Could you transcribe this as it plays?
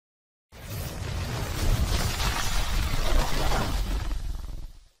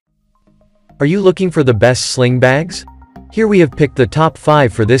Are you looking for the best sling bags? Here we have picked the top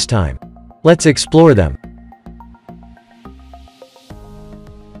 5 for this time. Let's explore them.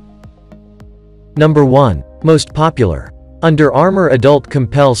 Number 1. Most popular. Under Armour Adult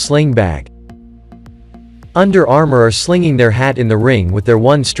Compel Sling Bag. Under Armour are slinging their hat in the ring with their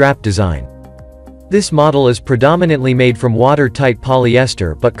one-strap design. This model is predominantly made from watertight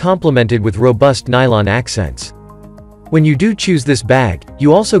polyester but complemented with robust nylon accents. When you do choose this bag,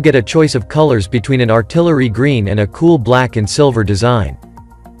 you also get a choice of colors between an artillery green and a cool black and silver design.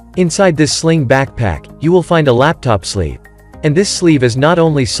 Inside this sling backpack, you will find a laptop sleeve. And this sleeve is not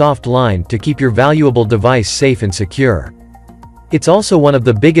only soft-lined to keep your valuable device safe and secure. It's also one of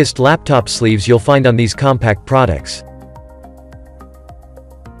the biggest laptop sleeves you'll find on these compact products.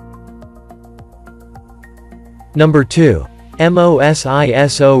 Number 2.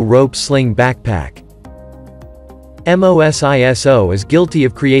 MOSISO Rope Sling Backpack. MOSISO is guilty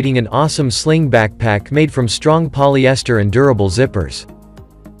of creating an awesome sling backpack made from strong polyester and durable zippers.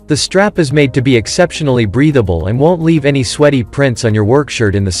 The strap is made to be exceptionally breathable and won't leave any sweaty prints on your work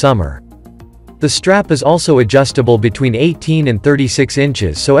shirt in the summer. The strap is also adjustable between 18 and 36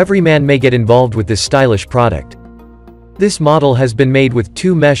 inches, so every man may get involved with this stylish product. This model has been made with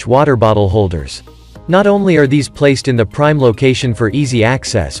 2 mesh water bottle holders. Not only are these placed in the prime location for easy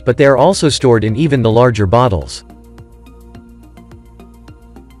access, but they are also stored in even the larger bottles.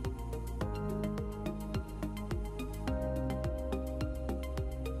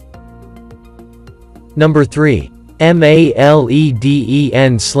 Number 3.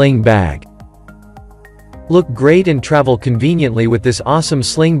 MALEDEN Sling Bag. Look great and travel conveniently with this awesome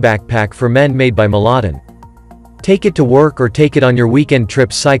sling backpack for men made by MOSISO. Take it to work or take it on your weekend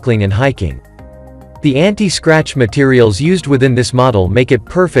trips cycling and hiking. The anti-scratch materials used within this model make it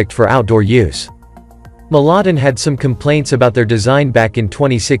perfect for outdoor use. MOSISO had some complaints about their design back in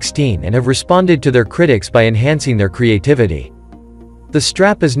 2016 and have responded to their critics by enhancing their creativity. The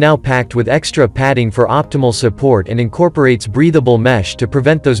strap is now packed with extra padding for optimal support and incorporates breathable mesh to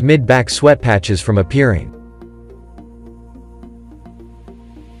prevent those mid-back sweat patches from appearing.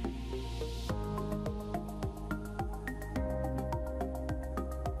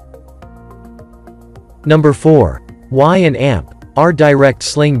 Number 4. Y&AMP R-Direct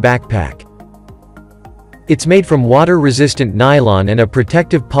Sling Backpack. It's made from water-resistant nylon and a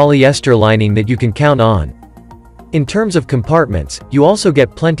protective polyester lining that you can count on. In terms of compartments, you also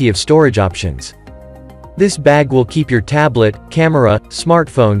get plenty of storage options. This bag will keep your tablet, camera,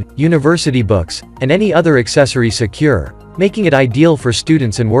 smartphone, university books, and any other accessory secure, making it ideal for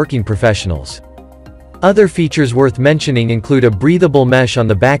students and working professionals. Other features worth mentioning include a breathable mesh on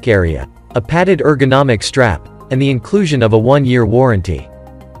the back area, a padded ergonomic strap, and the inclusion of a 1-year warranty.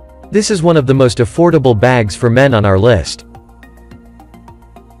 This is one of the most affordable bags for men on our list.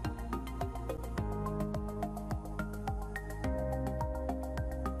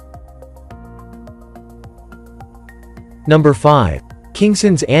 Number 5.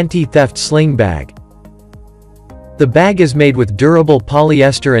 Kingsons Anti-Theft Sling Bag. The bag is made with durable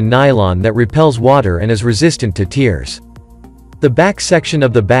polyester and nylon that repels water and is resistant to tears. The back section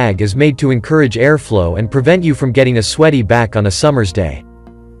of the bag is made to encourage airflow and prevent you from getting a sweaty back on a summer's day.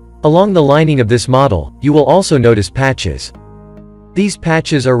 Along the lining of this model, you will also notice patches. These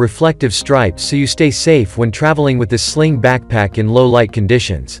patches are reflective stripes so you stay safe when traveling with this sling backpack in low light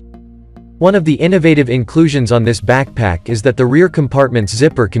conditions. One of the innovative inclusions on this backpack is that the rear compartment's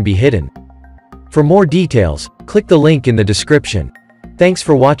zipper can be hidden. For more details, click the link in the description. Thanks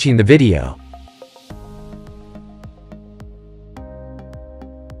for watching the video.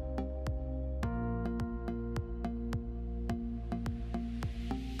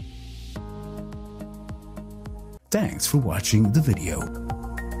 Thanks for watching the video.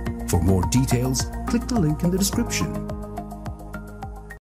 For more details, click the link in the description.